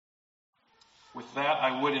With that,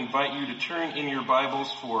 I would invite you to turn in your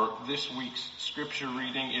Bibles for this week's scripture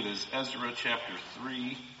reading. It is Ezra chapter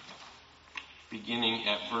 3, beginning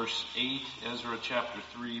at verse 8. Ezra chapter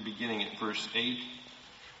 3, beginning at verse 8.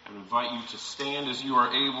 I invite you to stand as you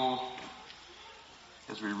are able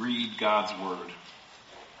as we read God's word.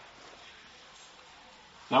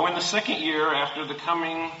 Now in the second year after the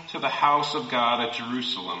coming to the house of God at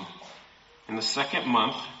Jerusalem, in the second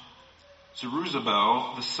month,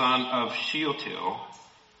 Zerubbabel, the son of Shealtiel,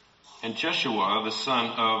 and Jeshua, the son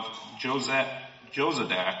of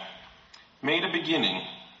Jozadak, made a beginning,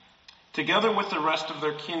 together with the rest of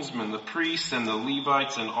their kinsmen, the priests and the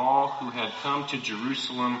Levites and all who had come to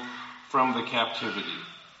Jerusalem from the captivity.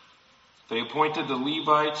 They appointed the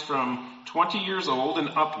Levites from 20 years old and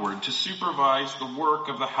upward to supervise the work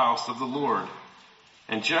of the house of the Lord.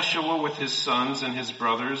 And Jeshua with his sons and his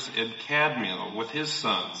brothers, and Kadmiel with his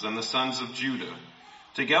sons and the sons of Judah,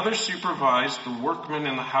 together supervised the workmen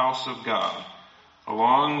in the house of God,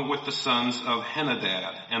 along with the sons of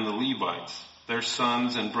Henadad and the Levites, their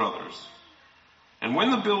sons and brothers. And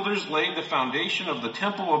when the builders laid the foundation of the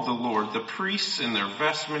temple of the Lord, the priests in their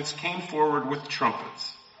vestments came forward with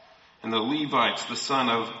trumpets, and the Levites, the son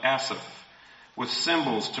of Asaph, with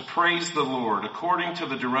cymbals to praise the Lord according to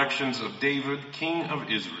the directions of David, king of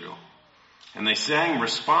Israel. And they sang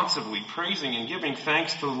responsively, praising and giving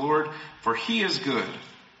thanks to the Lord, for he is good,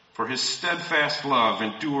 for his steadfast love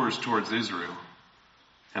endures towards Israel.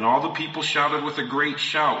 And all the people shouted with a great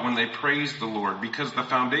shout when they praised the Lord, because the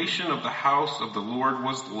foundation of the house of the Lord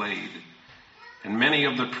was laid. And many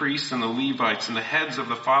of the priests and the Levites and the heads of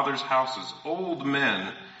the fathers' houses, old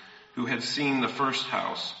men who had seen the first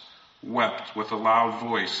house, wept with a loud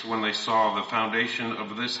voice when they saw the foundation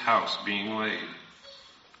of this house being laid,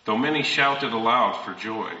 though many shouted aloud for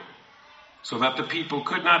joy, so that the people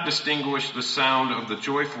could not distinguish the sound of the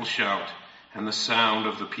joyful shout and the sound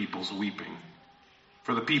of the people's weeping.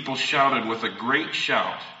 For the people shouted with a great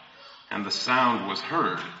shout, and the sound was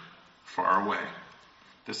heard far away.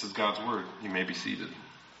 This is God's word. You may be seated.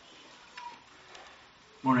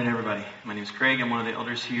 Morning, everybody. My name is Craig. I'm one of the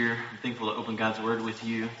elders here. I'm thankful to open God's Word with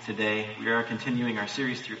you today. We are continuing our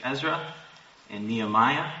series through Ezra and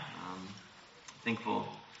Nehemiah. Thankful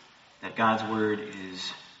that God's Word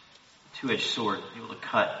is a two-edged sword, able to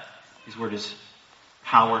cut. His Word is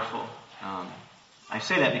powerful. I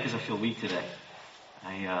say that because I feel weak today.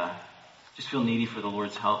 I just feel needy for the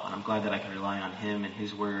Lord's help, and I'm glad that I can rely on Him and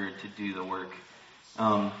His Word to do the work.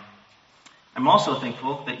 I'm also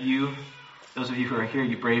thankful that those of you who are here,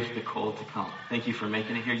 you braved the cold to come. Thank you for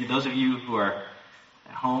making it here. Those of you who are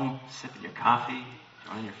at home, sipping your coffee,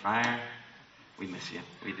 joining your fire, we miss you.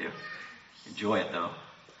 We do. Enjoy it, though.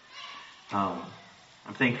 I'm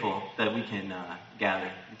thankful that we can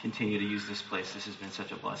gather and continue to use this place. This has been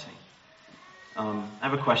such a blessing. I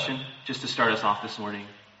have a question, just to start us off this morning.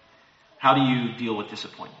 How do you deal with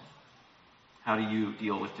disappointment? How do you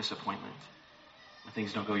deal with disappointment when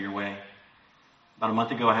things don't go your way? About a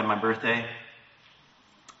month ago, I had my birthday.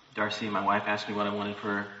 Darcy, my wife, asked me what I wanted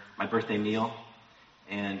for my birthday meal.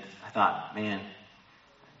 And I thought, man, I'm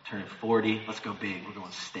turning 40. Let's go big. We're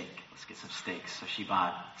going steak. Let's get some steaks. So she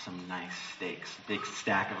bought some nice steaks, a big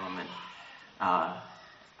stack of them. And I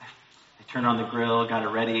turned on the grill, got it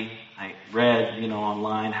ready. I read,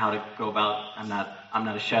 online how to go about. I'm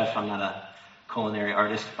not a chef. I'm not a culinary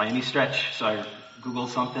artist by any stretch. So I Googled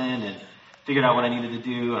something and figured out what I needed to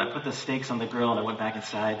do, and I put the steaks on the grill, and I went back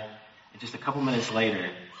inside. And just a couple minutes later,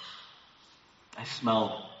 I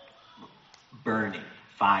smelled burning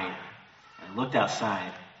fire. And I looked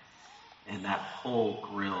outside, and that whole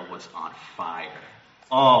grill was on fire.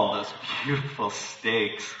 All those beautiful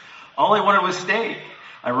steaks. All I wanted was steak.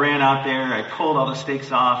 I ran out there. I pulled all the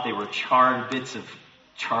steaks off. They were charred bits of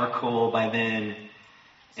charcoal by then,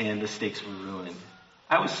 and the steaks were ruined.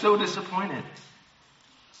 I was so disappointed.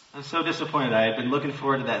 I was so disappointed. I had been looking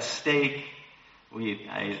forward to that steak.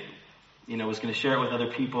 I was going to share it with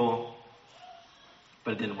other people,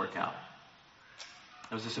 but it didn't work out.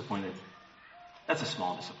 I was disappointed. That's a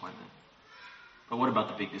small disappointment. But what about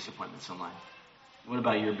the big disappointments in life? What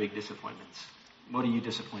about your big disappointments? What are you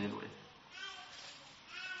disappointed with?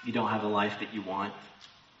 You don't have the life that you want.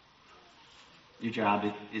 Your job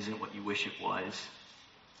isn't what you wish it was.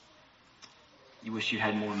 You wish you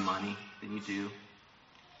had more money than you do.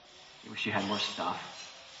 You wish you had more stuff.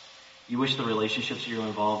 You wish the relationships you're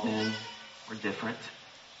involved in were different.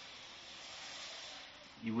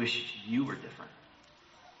 You wish you were different.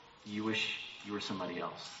 You wish you were somebody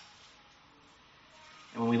else.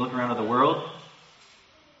 And when we look around at the world,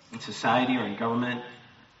 in society or in government,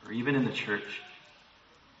 or even in the church,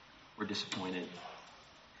 we're disappointed.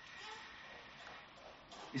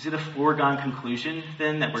 Is it a foregone conclusion,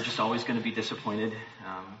 then, that we're just always going to be disappointed?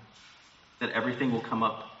 That everything will come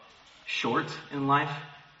up short in life?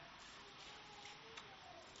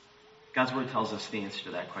 God's word tells us the answer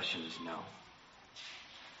to that question is no.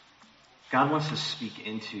 God wants to speak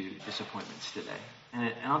into disappointments today.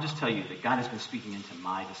 And I'll just tell you that God has been speaking into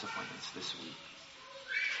my disappointments this week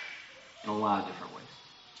in a lot of different ways.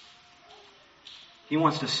 He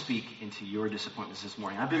wants to speak into your disappointments this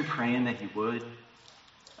morning. I've been praying that he would.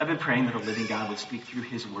 I've been praying that a living God would speak through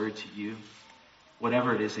his word to you,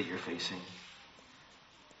 whatever it is that you're facing.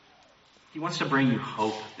 He wants to bring you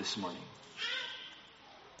hope this morning.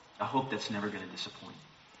 A hope that's never going to disappoint.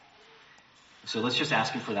 So let's just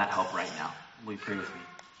ask him for that help right now. Will you pray with me?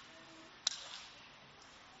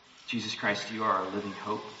 Jesus Christ, you are our living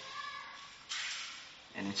hope.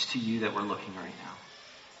 And it's to you that we're looking right now.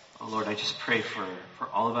 Oh Lord, I just pray for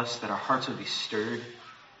all of us that our hearts would be stirred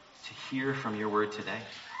to hear from your word today.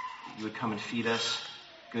 That you would come and feed us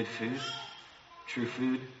good food, true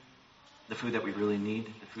food, the food that we really need,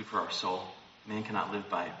 the food for our soul. Man cannot live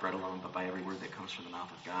by bread alone, but by every word that comes from the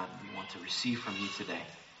mouth of God. We want to receive from you today.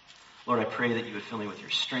 Lord, I pray that you would fill me with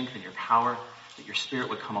your strength and your power, that your spirit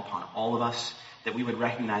would come upon all of us, that we would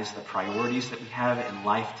recognize the priorities that we have in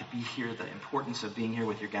life, to be here, the importance of being here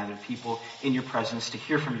with your gathered people in your presence, to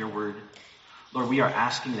hear from your word. Lord, we are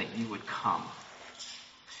asking that you would come.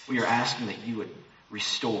 We are asking that you would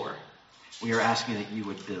restore. We are asking that you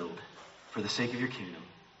would build for the sake of your kingdom.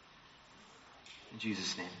 In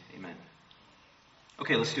Jesus' name, amen.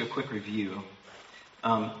 Okay, let's do a quick review.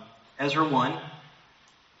 Ezra 1,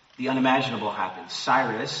 the unimaginable happens.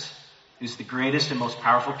 Cyrus, who's the greatest and most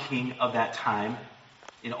powerful king of that time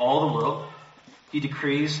in all the world, he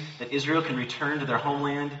decrees that Israel can return to their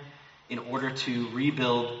homeland in order to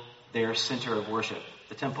rebuild their center of worship,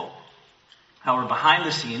 the temple. However, behind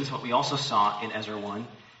the scenes, what we also saw in Ezra 1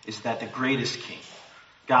 is that the greatest king,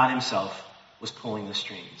 God himself, was pulling the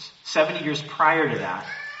strings. 70 years prior to that,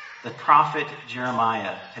 the prophet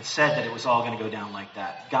Jeremiah had said that it was all going to go down like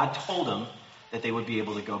that. God told him that they would be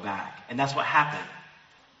able to go back. And that's what happened.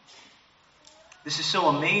 This is so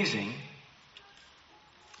amazing.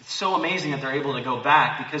 It's so amazing that they're able to go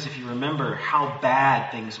back, because if you remember how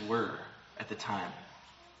bad things were at the time,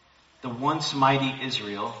 the once mighty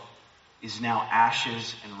Israel is now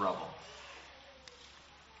ashes and rubble.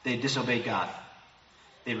 They disobeyed God.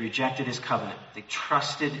 They rejected his covenant. They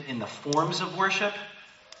trusted in the forms of worship,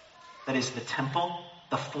 that is the temple,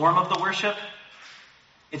 the form of the worship,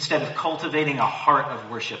 instead of cultivating a heart of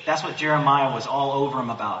worship. That's what Jeremiah was all over him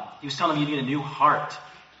about. He was telling him you need a new heart,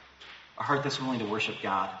 a heart that's willing to worship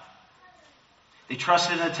God. They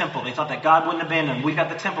trusted in the temple. They thought that God wouldn't abandon them. We got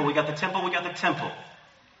the temple, we got the temple, we got the temple.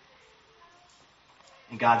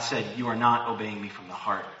 And God said, you are not obeying me from the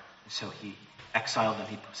heart. And so he exiled them.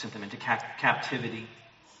 He sent them into captivity.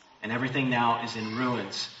 And everything now is in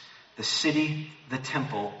ruins. The city, the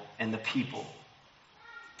temple, and the people.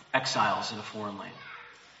 Exiles in a foreign land.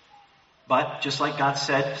 But just like God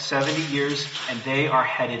said, 70 years and they are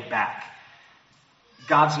headed back.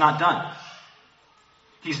 God's not done.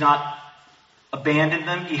 He's not abandoned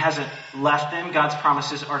them. He hasn't left them. God's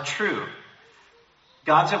promises are true.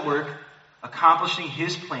 God's at work accomplishing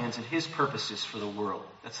his plans and his purposes for the world.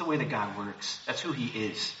 That's the way that God works. That's who he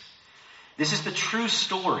is. This is the true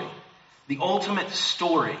story, the ultimate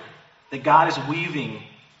story that God is weaving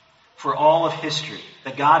for all of history,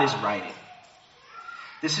 that God is writing.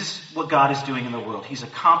 This is what God is doing in the world. He's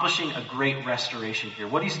accomplishing a great restoration here.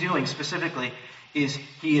 What he's doing specifically is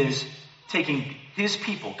he is taking his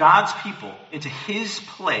people, God's people, into his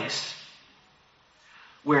place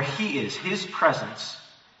where he is, his presence,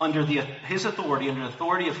 under his authority, under the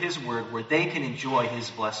authority of his word, where they can enjoy his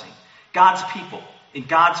blessing. God's people, in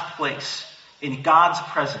God's place, in God's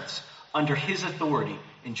presence, under his authority,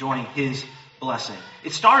 enjoying his blessing.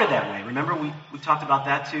 It started that way. Remember, we talked about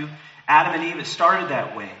that too? Adam and Eve, it started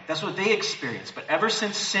that way. That's what they experienced. But ever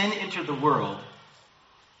since sin entered the world,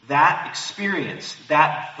 that experience,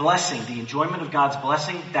 that blessing, the enjoyment of God's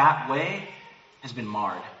blessing that way has been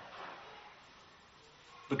marred.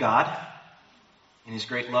 But God, in his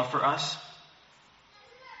great love for us,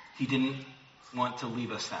 he didn't want to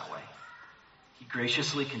leave us that way. He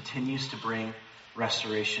graciously continues to bring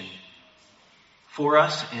restoration for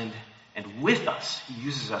us and with us. He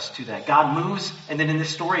uses us to that. God moves, and then in this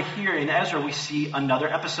story here in Ezra, we see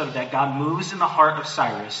another episode of that. God moves in the heart of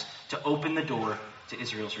Cyrus to open the door to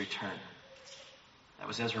Israel's return. That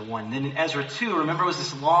was Ezra 1. And then in Ezra 2, remember, it was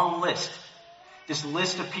this long list. This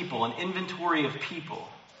list of people, an inventory of people.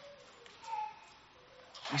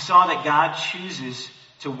 We saw that God chooses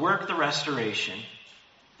to work the restoration,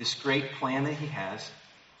 this great plan that he has,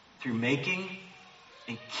 through making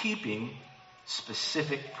and keeping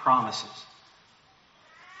specific promises.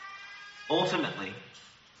 Ultimately,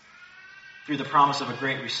 through the promise of a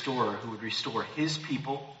great restorer who would restore his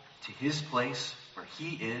people to his place where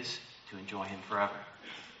he is to enjoy him forever.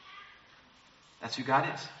 That's who God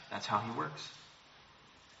is. That's how he works.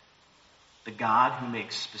 The God who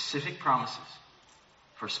makes specific promises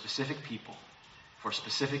for specific people, for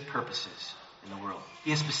specific purposes in the world. He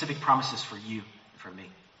has specific promises for you and for me.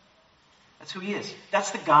 That's who he is. That's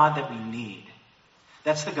the God that we need.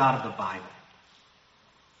 That's the God of the Bible.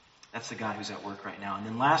 That's the God who's at work right now. And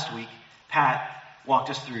then last week, Pat walked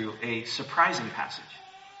us through a surprising passage.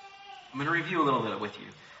 I'm going to review a little bit with you.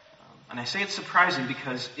 And I say it's surprising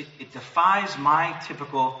because it defies my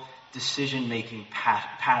typical decision-making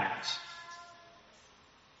patterns.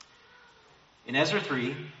 In Ezra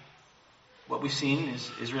 3, what we've seen is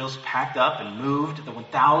Israel's packed up and moved the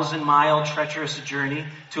 1,000-mile treacherous journey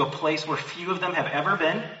to a place where few of them have ever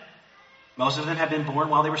been. Most of them have been born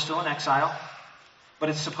while they were still in exile. But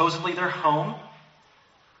it's supposedly their home.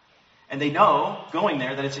 And they know, going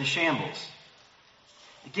there, that it's in shambles.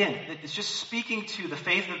 Again, it's just speaking to the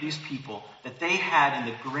faith of these people that they had in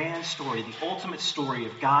the grand story, the ultimate story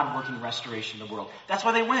of God working restoration in the world. That's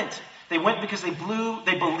why they went. They went because they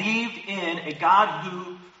believed in a God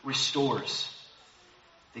who restores.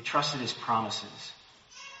 They trusted his promises.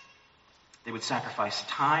 They would sacrifice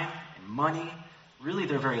time and money, really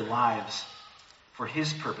their very lives, for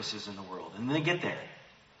his purposes in the world. And then they get there.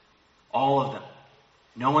 All of them.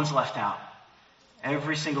 No one's left out.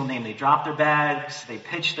 Every single name. They drop their bags, they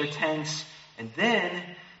pitch their tents, and then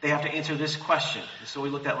they have to answer this question. This is what we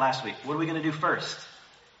looked at last week. What are we going to do first?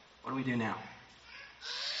 What do we do now?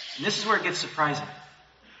 And this is where it gets surprising.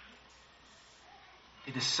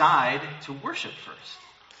 They decide to worship first.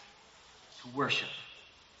 To worship.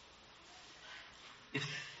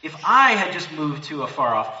 If I had just moved to a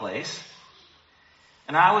far-off place,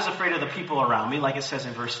 and I was afraid of the people around me, like it says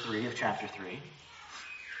in verse 3 of chapter 3,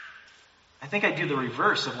 I think I'd do the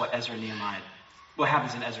reverse of what happens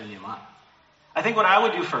in Ezra and Nehemiah. I think what I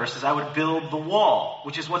would do first is I would build the wall,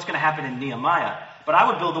 which is what's going to happen in Nehemiah. But I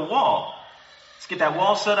would build the wall. Let's get that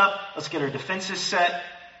wall set up. Let's get our defenses set,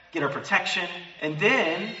 get our protection. And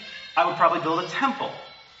then I would probably build a temple.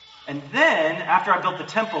 And then, after I built the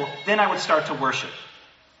temple, then I would start to worship.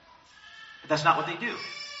 But that's not what they do.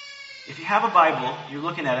 If you have a Bible, you're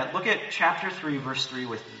looking at it, look at chapter 3, verse 3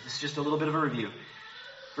 with me. This is just a little bit of a review.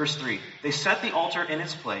 Verse 3, they set the altar in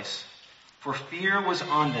its place, for fear was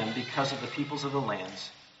on them because of the peoples of the lands,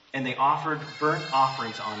 and they offered burnt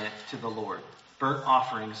offerings on it to the Lord. Burnt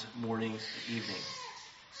offerings morning and evening.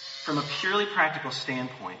 From a purely practical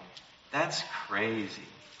standpoint, that's crazy.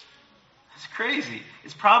 That's crazy.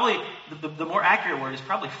 It's probably, the more accurate word is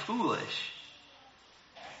probably foolish.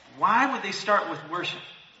 Why would they start with worship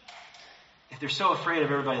if they're so afraid of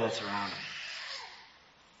everybody that's around them?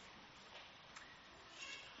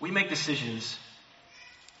 We make decisions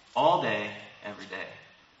all day, every day.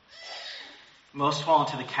 Most fall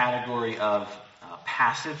into the category of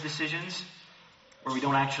passive decisions, where we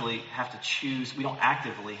don't actually have to choose, we don't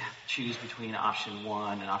actively choose between option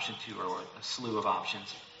 1 and option 2 or a slew of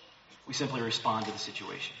options. We simply respond to the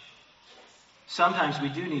situation. Sometimes we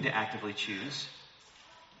do need to actively choose.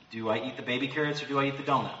 Do I eat the baby carrots or do I eat the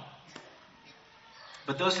donut?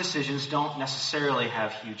 But those decisions don't necessarily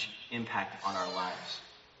have huge impact on our lives.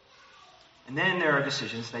 And then there are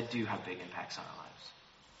decisions that do have big impacts on our lives.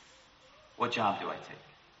 What job do I take?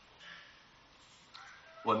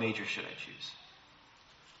 What major should I choose?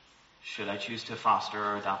 Should I choose to foster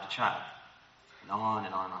or adopt a child? And on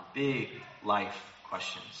and on and on. Big life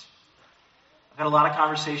questions. I've had a lot of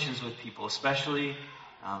conversations with people, especially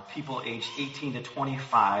people aged 18 to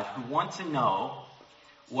 25, who want to know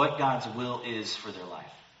what God's will is for their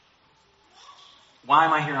life. Why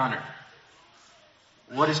am I here on earth?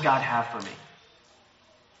 What does God have for me?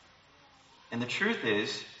 And the truth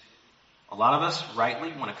is, a lot of us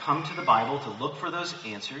rightly want to come to the Bible to look for those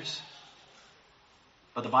answers,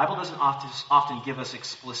 but the Bible doesn't often give us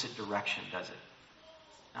explicit direction, does it?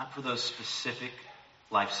 Not for those specific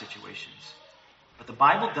life situations. But the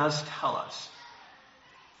Bible does tell us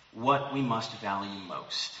what we must value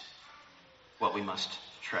most, what we must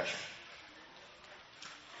treasure.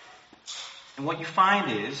 And what you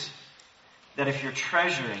find is that if you're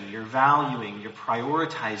treasuring, you're valuing, you're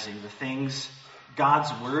prioritizing the things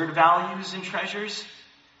God's Word values and treasures,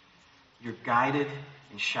 you're guided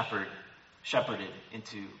and shepherded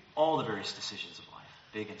into all the various decisions of life,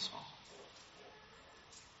 big and small.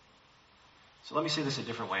 So let me say this a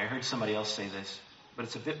different way. I heard somebody else say this, but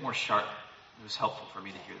it's a bit more sharp. It was helpful for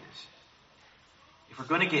me to hear this. if we're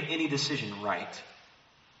going to get any decision right,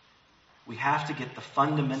 we have to get the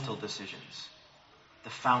fundamental decisions, the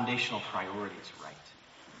foundational priorities right.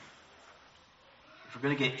 If we're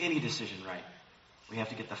going to get any decision right, we have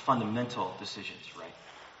to get the fundamental decisions right.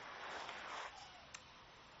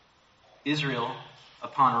 Israel,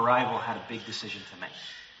 upon arrival, had a big decision to make.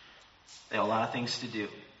 They had a lot of things to do,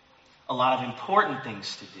 a lot of important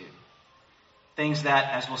things to do. Things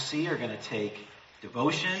that, as we'll see, are going to take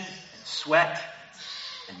devotion and sweat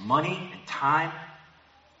and money and time.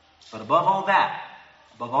 But above all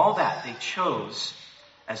that, they chose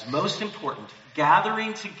as most important,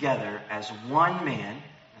 gathering together as one man,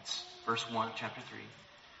 that's verse 1 of chapter 3,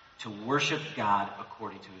 to worship God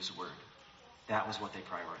according to his word. That was what they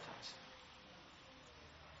prioritized.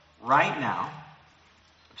 Right now,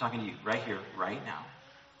 I'm talking to you right here, right now,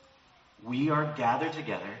 we are gathered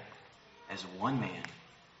together as one man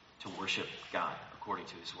to worship God according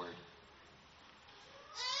to his word.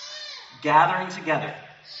 Gathering together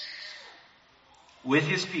with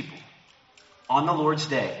his people on the Lord's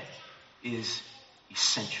day is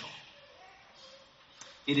essential.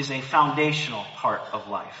 It is a foundational part of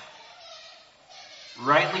life.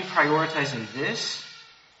 Rightly prioritizing this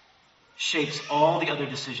shapes all the other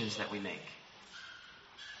decisions that we make.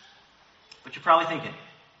 But you're probably thinking,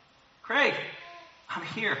 Craig, I'm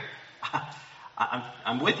here.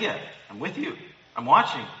 I'm with you. I'm with you. I'm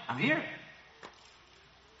watching. I'm here.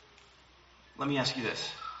 Let me ask you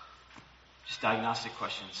this. Just diagnostic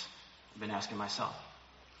questions I've been asking myself.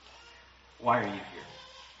 Why are you here?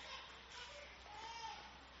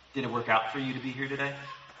 Did it work out for you to be here today?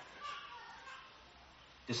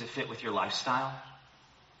 Does it fit with your lifestyle?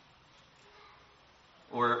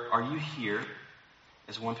 Or are you here,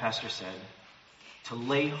 as one pastor said, to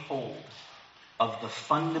lay hold of the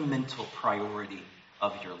fundamental priority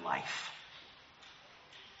of your life?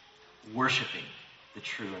 Worshiping the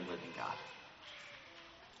true and living God.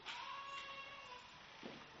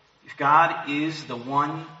 If God is the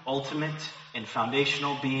one ultimate and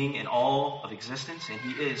foundational being in all of existence, and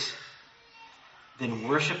he is, then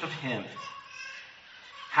worship of him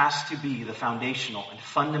has to be the foundational and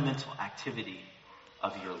fundamental activity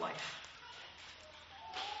of your life.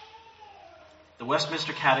 The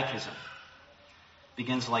Westminster Catechism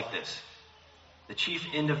begins like this. The chief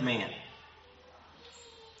end of man,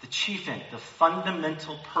 the chief end, the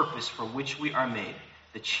fundamental purpose for which we are made,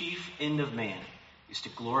 the chief end of man is to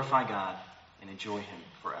glorify God and enjoy him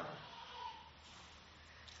forever.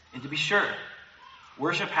 And to be sure,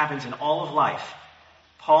 worship happens in all of life.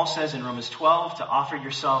 Paul says in Romans 12 to offer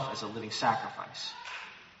yourself as a living sacrifice,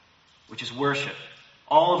 which is worship.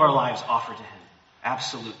 All of our lives offered to him.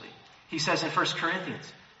 Absolutely. He says in 1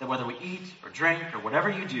 Corinthians that whether we eat or drink or whatever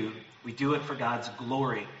you do, we do it for God's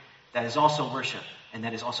glory. That is also worship, and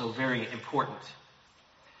that is also very important.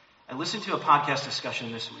 I listened to a podcast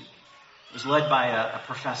discussion this week. It was led by a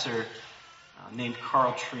professor named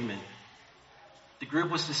Carl Trueman. The group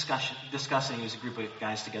was discussing, it was a group of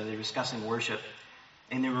guys together, they were discussing worship.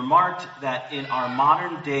 And they remarked that in our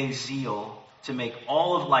modern day zeal to make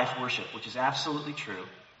all of life worship, which is absolutely true,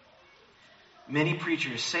 many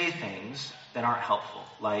preachers say things that aren't helpful.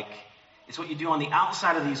 Like, it's what you do on the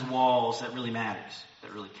outside of these walls that really matters,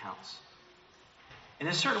 that really counts. In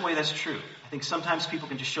a certain way, that's true. I think sometimes people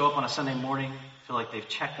can just show up on a Sunday morning, feel like they've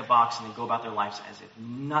checked the box, and then go about their lives as if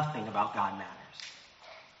nothing about God matters.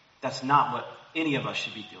 That's not what any of us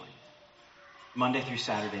should be doing. Monday through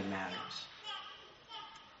Saturday matters.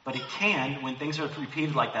 But it can, when things are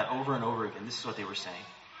repeated like that over and over again, this is what they were saying,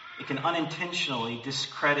 it can unintentionally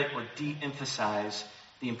discredit or de-emphasize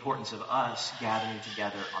the importance of us gathering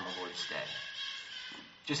together on the Lord's day.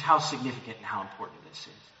 Just how significant and how important this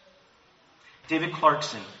is. David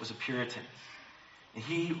Clarkson was a Puritan, and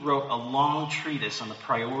he wrote a long treatise on the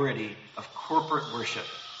priority of corporate worship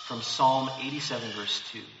from Psalm 87, verse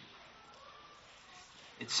 2.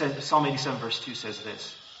 It says, Psalm 87, verse 2 says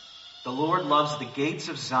this, "The Lord loves the gates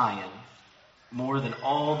of Zion more than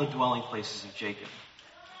all the dwelling places of Jacob."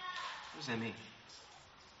 What does that mean?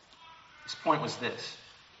 His point was this.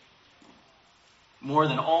 More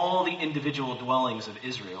than all the individual dwellings of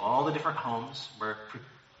Israel, all the different homes where,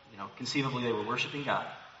 conceivably they were worshiping God.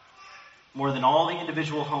 More than all the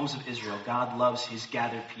individual homes of Israel, God loves his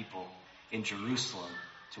gathered people in Jerusalem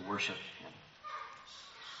to worship him.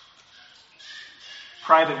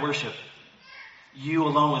 Private worship, you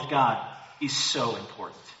alone with God, is so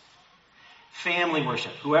important. Family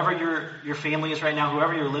worship, whoever your family is right now,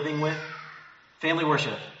 whoever you're living with, family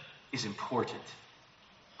worship is important.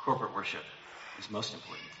 Corporate worship is most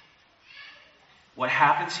important. What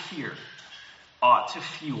happens here ought to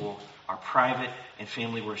fuel our private and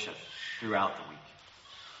family worship throughout the week.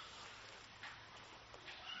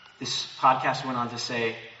 This podcast went on to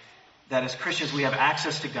say that as Christians, we have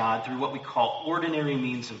access to God through what we call ordinary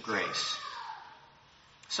means of grace.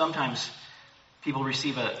 Sometimes people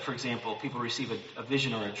receive a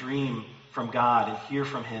vision or a dream from God and hear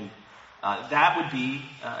from Him. That would be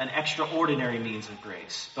an extraordinary means of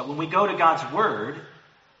grace. But when we go to God's Word,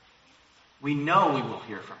 we know we will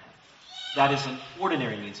hear from Him. That is an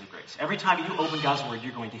ordinary means of grace. Every time you open God's Word,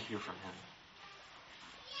 you're going to hear from Him.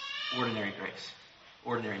 Ordinary grace.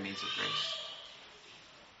 Ordinary means of grace.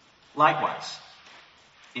 Likewise,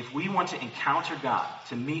 if we want to encounter God,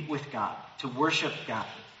 to meet with God, to worship God,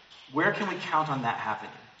 where can we count on that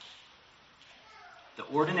happening? The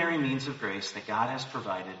ordinary means of grace that God has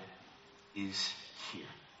provided is here.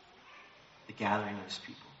 The gathering of His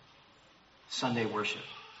people. Sunday worship.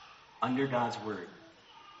 Under God's Word.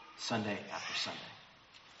 Sunday after Sunday.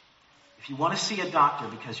 If you want to see a doctor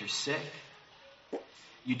because you're sick,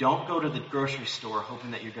 you don't go to the grocery store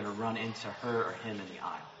hoping that you're going to run into her or him in the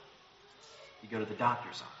aisle. You go to the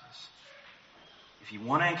doctor's office. If you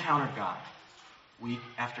want to encounter God week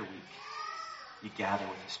after week, you gather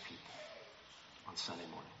with His people on Sunday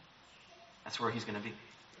morning. That's where He's going to be.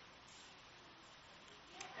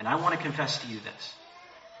 And I want to confess to you this.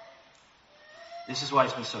 This is why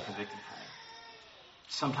it's been so convicting for me.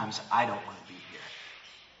 Sometimes I don't want to be here.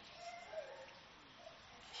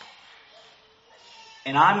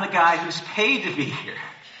 And I'm the guy who's paid to be here.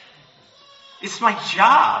 It's my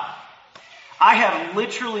job. I have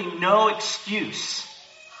literally no excuse.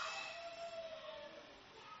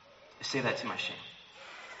 I say that to my shame.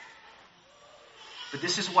 But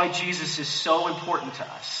this is why Jesus is so important to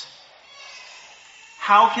us.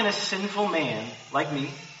 How can a sinful man like me,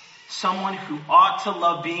 someone who ought to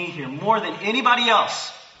love being here more than anybody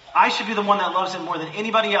else, I should be the one that loves Him more than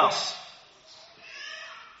anybody else,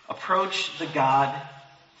 approach the God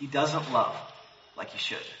He doesn't love like He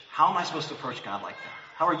should? How am I supposed to approach God like that?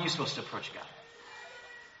 How are you supposed to approach God?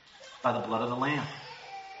 By the blood of the Lamb.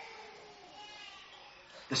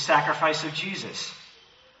 The sacrifice of Jesus.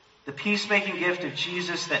 The peacemaking gift of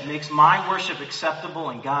Jesus that makes my worship acceptable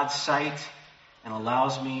in God's sight and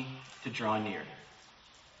allows me to draw near.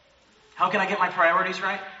 How can I get my priorities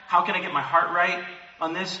right? How can I get my heart right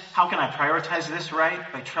on this? How can I prioritize this right?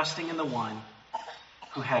 By trusting in the one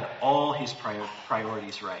who had all His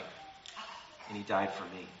priorities right. And He died for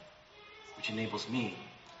me, which enables me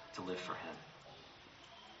to live for Him.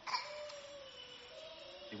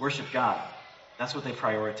 They worship God. That's what they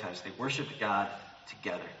prioritized. They worshiped God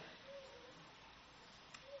together.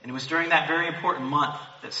 And it was during that very important month,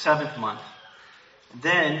 that 7th month. And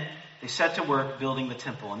then they set to work building the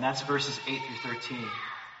temple. And that's verses 8 through 13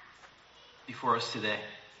 before us today.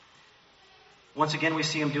 Once again, we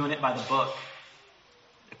see them doing it by the book,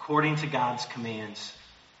 according to God's commands.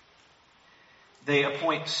 They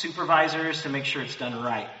appoint supervisors to make sure it's done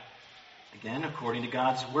right. Again, according to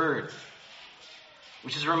God's Word.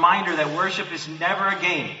 Which is a reminder that worship is never a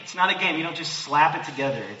game. It's not a game. You don't just slap it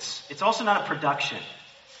together. It's also not a production.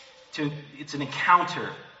 It's an encounter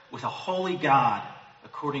with a holy God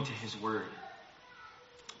according to His Word.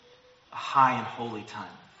 A high and holy time.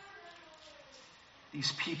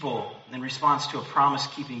 These people, in response to a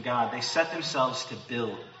promise-keeping God, they set themselves to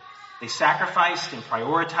build. They sacrificed and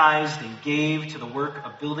prioritized and gave to the work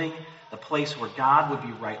of building the place where God would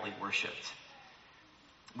be rightly worshipped.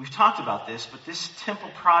 We've talked about this, but this temple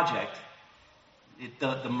project,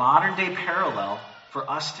 the modern day parallel for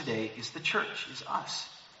us today is the church, is us.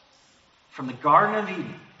 From the Garden of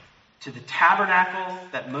Eden to the tabernacle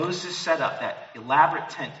that Moses set up, that elaborate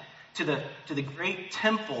tent, to the great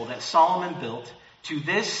temple that Solomon built, to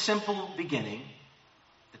this simple beginning,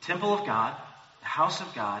 the temple of God, the house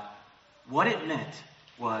of God, what it meant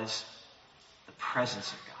was the presence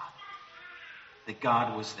of God. That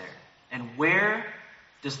God was there. And where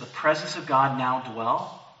does the presence of God now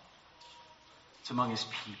dwell? It's among His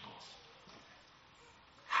people.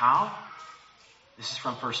 How? This is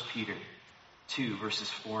from 1 Peter 2, verses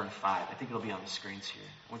 4 and 5. I think it'll be on the screens here.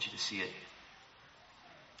 I want you to see it.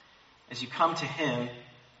 As you come to Him,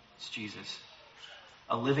 it's Jesus,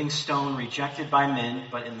 a living stone rejected by men,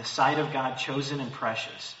 but in the sight of God chosen and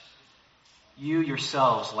precious. You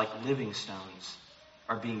yourselves, like living stones,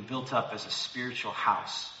 are being built up as a spiritual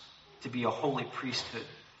house, to be a holy priesthood,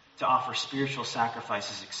 to offer spiritual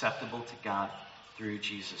sacrifices acceptable to God through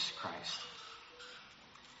Jesus Christ.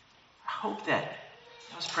 I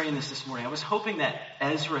was praying this morning. I was hoping that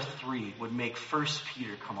Ezra 3 would make 1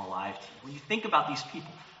 Peter come alive to you. When you think about these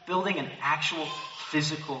people building an actual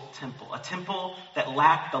physical temple, a temple that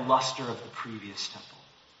lacked the luster of the previous temple.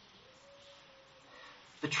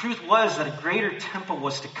 The truth was that a greater temple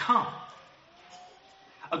was to come.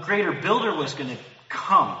 A greater builder was going to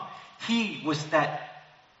come. He was that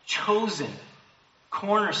chosen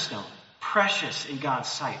cornerstone, precious in God's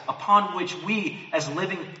sight, upon which we as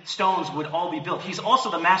living stones would all be built. He's also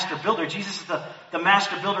the master builder. Jesus is the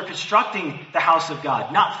master builder constructing the house of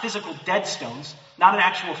God. Not physical dead stones, not an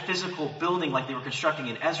actual physical building like they were constructing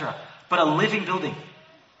in Ezra, but a living building.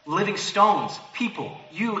 Living stones, people,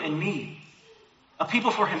 you and me. A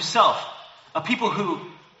people for himself. A people who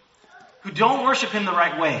don't worship him the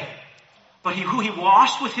right way, but who he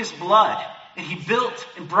washed with his blood, and he built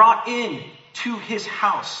and brought in to his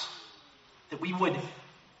house, that we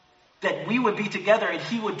would be together and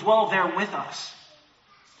he would dwell there with us.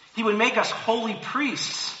 He would make us holy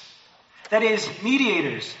priests, that is,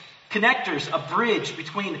 mediators, connectors, a bridge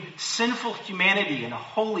between sinful humanity and a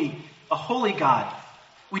holy God.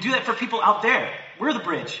 We do that for people out there. We're the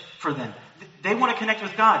bridge for them. They want to connect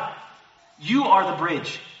with God. You are the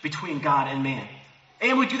bridge between God and man.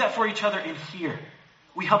 And we do that for each other in here.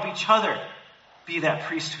 We help each other be that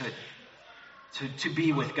priesthood, to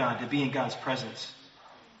be with God, to be in God's presence.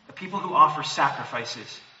 The people who offer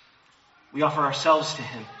sacrifices. We offer ourselves to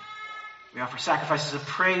him. We offer sacrifices of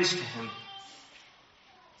praise to him.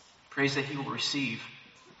 Praise that he will receive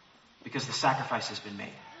because the sacrifice has been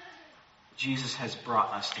made. Jesus has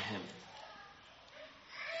brought us to him.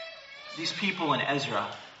 These people in Ezra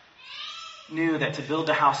knew that to build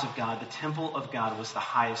the house of God, the temple of God, was the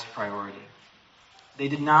highest priority. They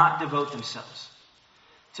did not devote themselves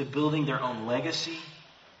to building their own legacy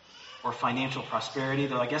or financial prosperity,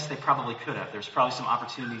 though I guess they probably could have. There's probably some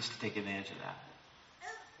opportunities to take advantage of that.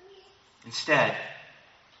 Instead,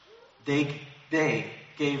 they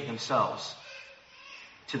gave themselves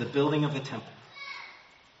to the building of the temple.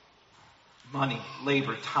 Money,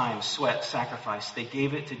 labor, time, sweat, sacrifice. They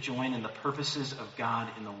gave it to join in the purposes of God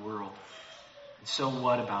in the world. And so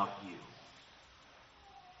what about you?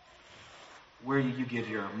 Where do you give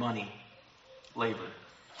your money, labor,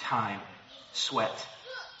 time, sweat,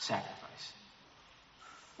 sacrifice?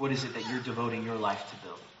 What is it that you're devoting your life to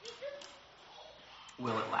build?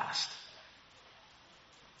 Will it last?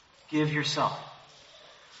 Give yourself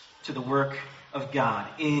to the work of God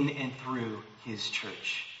in and through his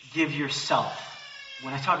church. Give yourself.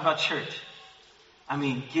 When I talk about church, I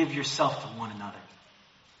mean give yourself to one another.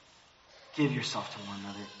 Give yourself to one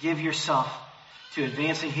another. Give yourself to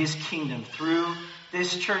advancing his kingdom through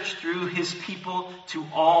this church, through his people, to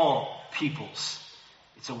all peoples.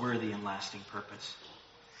 It's a worthy and lasting purpose.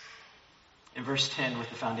 In verse 10, with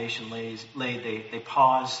the foundation laid, they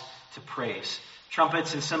pause to praise.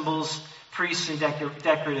 Trumpets and cymbals, priests in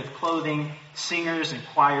decorative clothing, singers and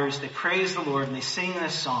choirs, they praise the Lord and they sing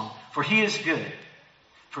this song. For he is good,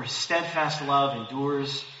 for his steadfast love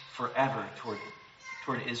endures forever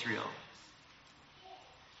toward Israel.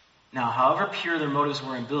 Now, however pure their motives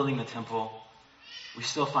were in building the temple, we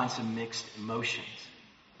still find some mixed emotions.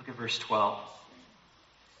 Look at verse 12.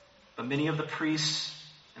 But many of the priests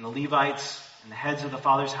and the Levites and the heads of the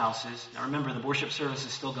fathers' houses, now remember, the worship service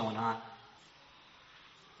is still going on.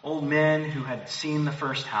 Old men who had seen the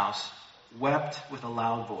first house wept with a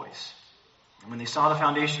loud voice. And when they saw the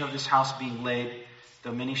foundation of this house being laid,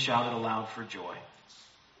 though many shouted aloud for joy.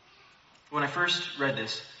 When I first read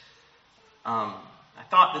this, I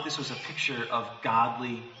thought that this was a picture of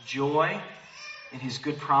godly joy in his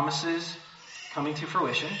good promises coming to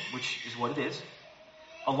fruition, which is what it is,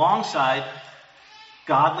 alongside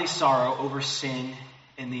godly sorrow over sin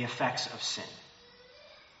and the effects of sin.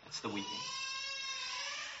 That's the weeping.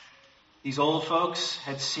 These old folks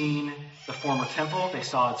had seen the former temple. They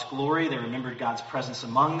saw its glory. They remembered God's presence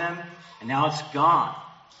among them. And now it's gone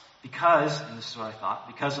because, and this is what I thought,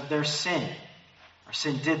 because of their sin. Our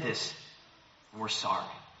sin did this, and we're sorry.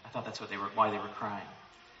 I thought that's why they were crying.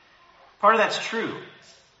 Part of that's true.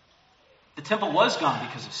 The temple was gone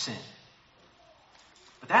because of sin.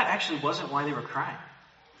 But that actually wasn't why they were crying.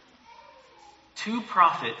 Two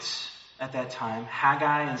prophets at that time,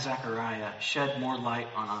 Haggai and Zechariah, shed more light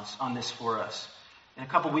on this for us. In a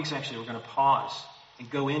couple weeks, actually, we're going to pause and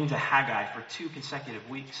go into Haggai for 2 consecutive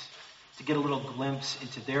weeks to get a little glimpse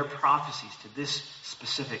into their prophecies to this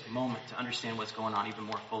specific moment, to understand what's going on even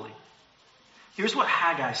more fully. Here's what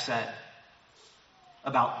Haggai said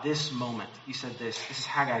about this moment. He said this. This is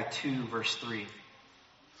Haggai 2, verse 3.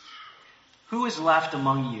 Who is left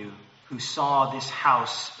among you who saw this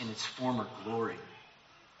house in its former glory?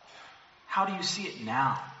 How do you see it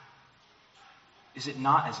now? Is it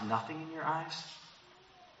not as nothing in your eyes?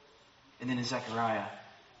 And then in Zechariah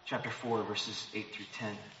chapter 4, verses 8 through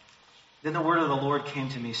 10. Then the word of the Lord came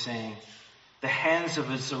to me, saying, the hands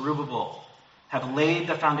of Zerubbabel have laid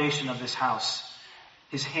the foundation of this house.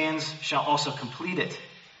 His hands shall also complete it.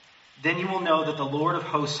 then you will know that the Lord of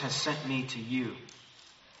hosts has sent me to you.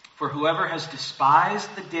 For whoever has despised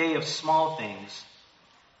the day of small things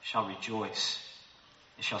shall rejoice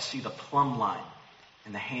and shall see the plumb line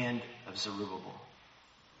in the hand of Zerubbabel.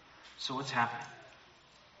 So what's happening?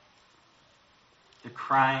 They're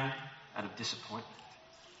crying out of disappointment.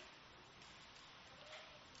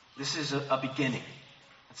 This is a beginning.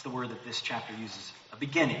 That's the word that this chapter uses. A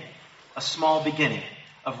beginning. A small beginning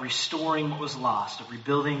of restoring what was lost, of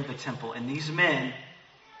rebuilding the temple. And these men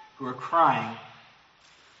who are crying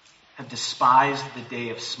have despised the day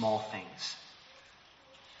of small things.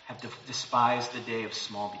 Have despised the day of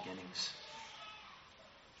small beginnings.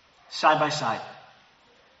 Side by side,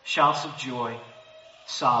 shouts of joy,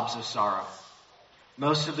 sobs of sorrow.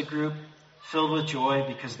 Most of the group filled with joy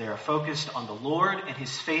because they are focused on the Lord and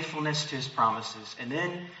his faithfulness to his promises. And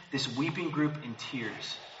then this weeping group in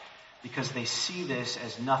tears because they see this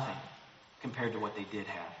as nothing compared to what they did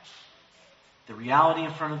have. The reality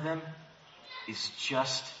in front of them is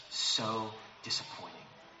just so disappointing.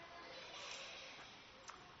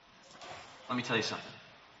 Let me tell you something.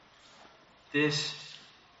 This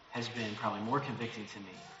has been probably more convicting to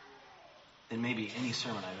me than maybe any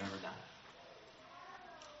sermon I've ever done.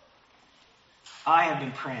 I have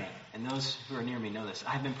been praying, and those who are near me know this, I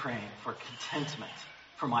have been praying for contentment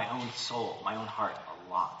for my own soul, my own heart,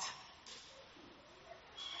 a lot.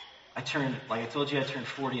 Like I told you, I turned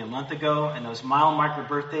 40 a month ago, and those mile marker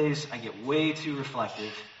birthdays, I get way too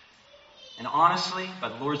reflective. And honestly, by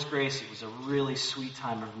the Lord's grace, it was a really sweet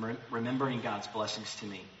time of remembering God's blessings to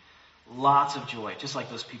me. Lots of joy, just like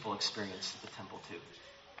those people experienced at the temple too.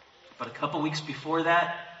 But a couple weeks before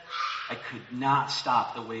that, I could not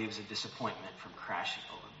stop the waves of disappointment from crashing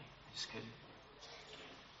over me. I just couldn't.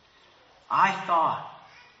 I thought,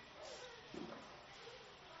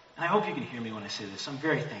 and I hope you can hear me when I say this, I'm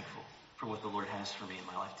very thankful for what the Lord has for me in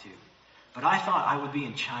my life too. But I thought I would be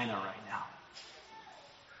in China right now.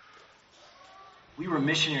 We were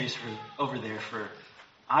missionaries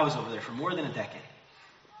I was over there for more than a decade.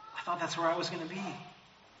 I thought that's where I was going to be.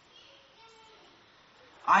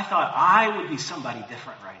 I thought I would be somebody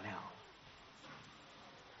different right now.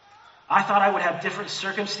 I thought I would have different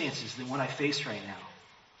circumstances than what I face right now.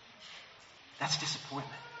 That's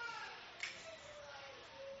disappointment.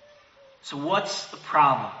 So what's the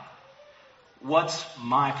problem? What's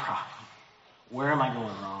my problem? Where am I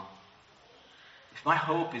going wrong? If my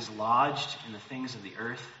hope is lodged in the things of the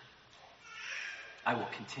earth, I will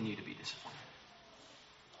continue to be disappointed.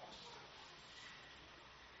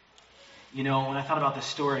 You know, when I thought about this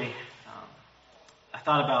story, I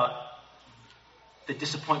thought about the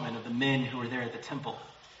disappointment of the men who were there at the temple.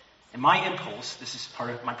 And my impulse, this is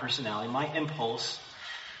part of my personality, my impulse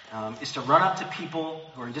is to run up to people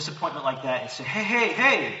who are in disappointment like that and say,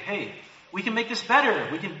 hey, we can make this better.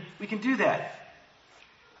 We can do that.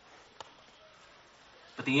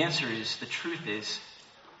 But the answer is, the truth is,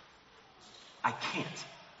 I can't.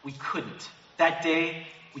 We couldn't. That day,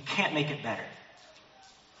 we can't make it better.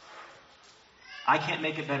 I can't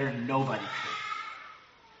make it better. Nobody could.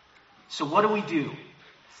 So what do we do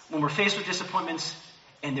when we're faced with disappointments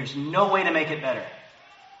and there's no way to make it better?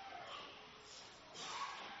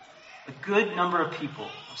 A good number of people,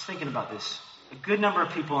 I was thinking about this, a good number of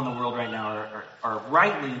people in the world right now are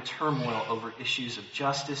rightly in turmoil over issues of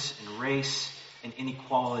justice and race and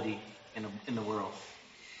inequality in the world.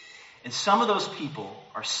 And some of those people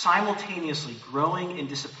are simultaneously growing in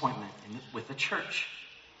disappointment with the church.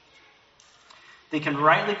 They can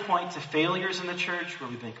rightly point to failures in the church where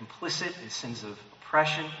we've been complicit in sins of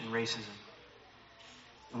oppression and racism.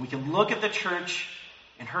 And we can look at the church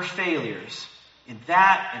and her failures in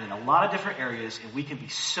that and in a lot of different areas, and we can be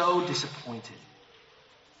so disappointed.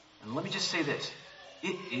 And let me just say this.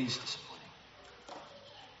 It is disappointing.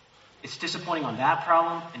 It's disappointing on that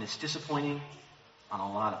problem, and it's disappointing on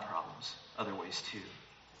a lot of problems, other ways too.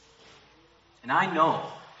 And I know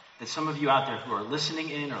that some of you out there who are listening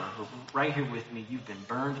in or who are right here with me, you've been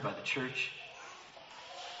burned by the church.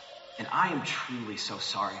 And I am truly so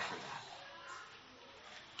sorry for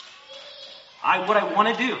that. What I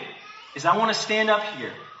want to do is I want to stand up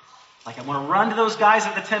here. Like I want to run to those guys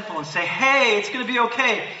at the temple and say, hey, it's going to be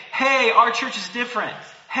okay. Hey, our church is different.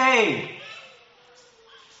 Hey.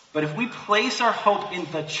 But if we place our hope in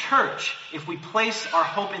the church, if we place our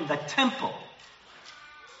hope in the temple,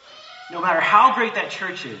 no matter how great that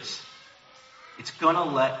church is, it's going to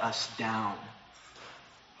let us down.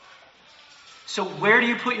 So where do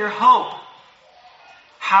you put your hope?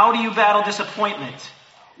 How do you battle disappointment?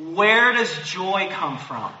 Where does joy come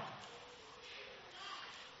from?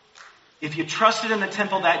 If you trusted in the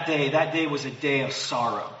temple that day was a day of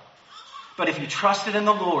sorrow. But if you trusted in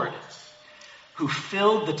the Lord who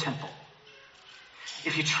filled the temple,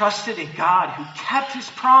 if you trusted in God who kept his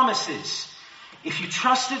promises, if you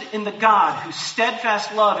trusted in the God whose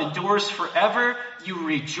steadfast love endures forever, you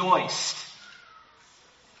rejoiced.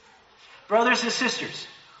 Brothers and sisters,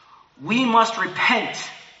 we must repent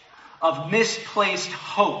of misplaced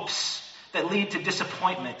hopes that lead to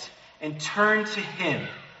disappointment and turn to him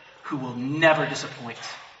who will never disappoint.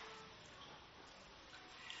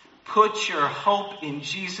 Put your hope in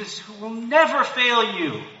Jesus who will never fail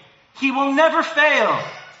you. He will never fail.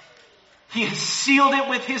 He has sealed it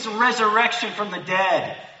with his resurrection from the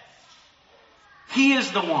dead. He is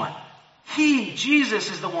the one. Jesus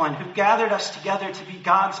is the one who gathered us together to be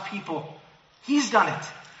God's people. He's done it.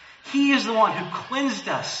 He is the one who cleansed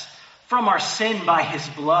us from our sin by his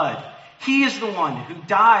blood. He is the one who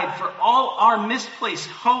died for all our misplaced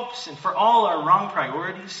hopes and for all our wrong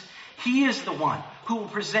priorities. He is the one who will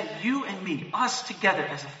present you and me, us together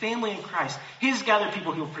as a family in Christ, his gathered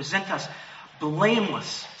people who will present us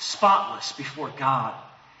blameless, spotless before God.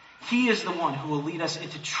 He is the one who will lead us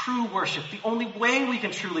into true worship, the only way we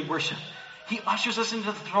can truly worship. He ushers us into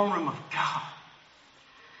the throne room of God.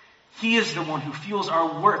 He is the one who fuels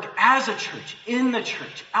our work as a church, in the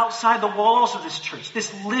church, outside the walls of this church,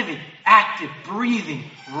 this living, active, breathing,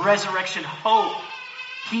 resurrection hope.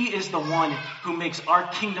 He is the one who makes our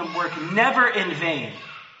kingdom work never in vain.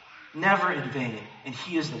 Never in vain. And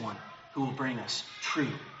he is the one who will bring us true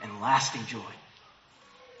and lasting joy.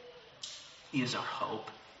 He is our hope.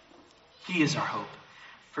 He is our hope.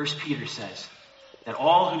 1 Peter says that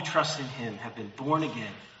all who trust in him have been born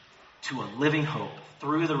again to a living hope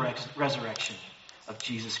through the resurrection of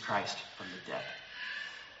Jesus Christ from the dead.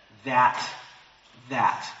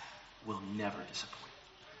 That will never disappoint.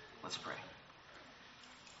 Let's pray.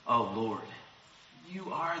 Oh Lord,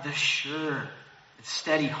 you are the sure and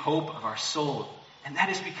steady hope of our soul. And that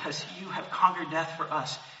is because you have conquered death for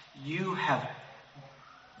us. You have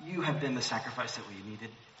been the sacrifice that we needed.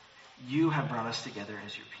 You have brought us together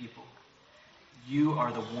as your people. You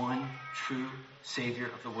are the one true Savior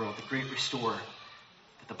of the world, the great restorer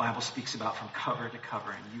that the Bible speaks about from cover to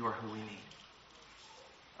cover, and you are who we need.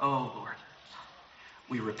 Oh Lord,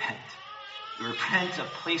 we repent. We repent of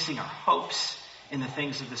placing our hopes in the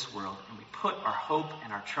things of this world, and we put our hope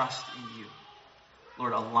and our trust in you.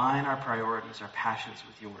 Lord, align our priorities, our passions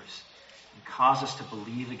with yours, and cause us to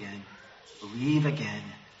believe again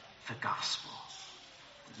the gospel.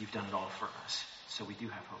 That you've done it all for us, so we do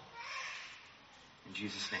have hope. In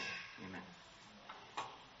Jesus' name, amen.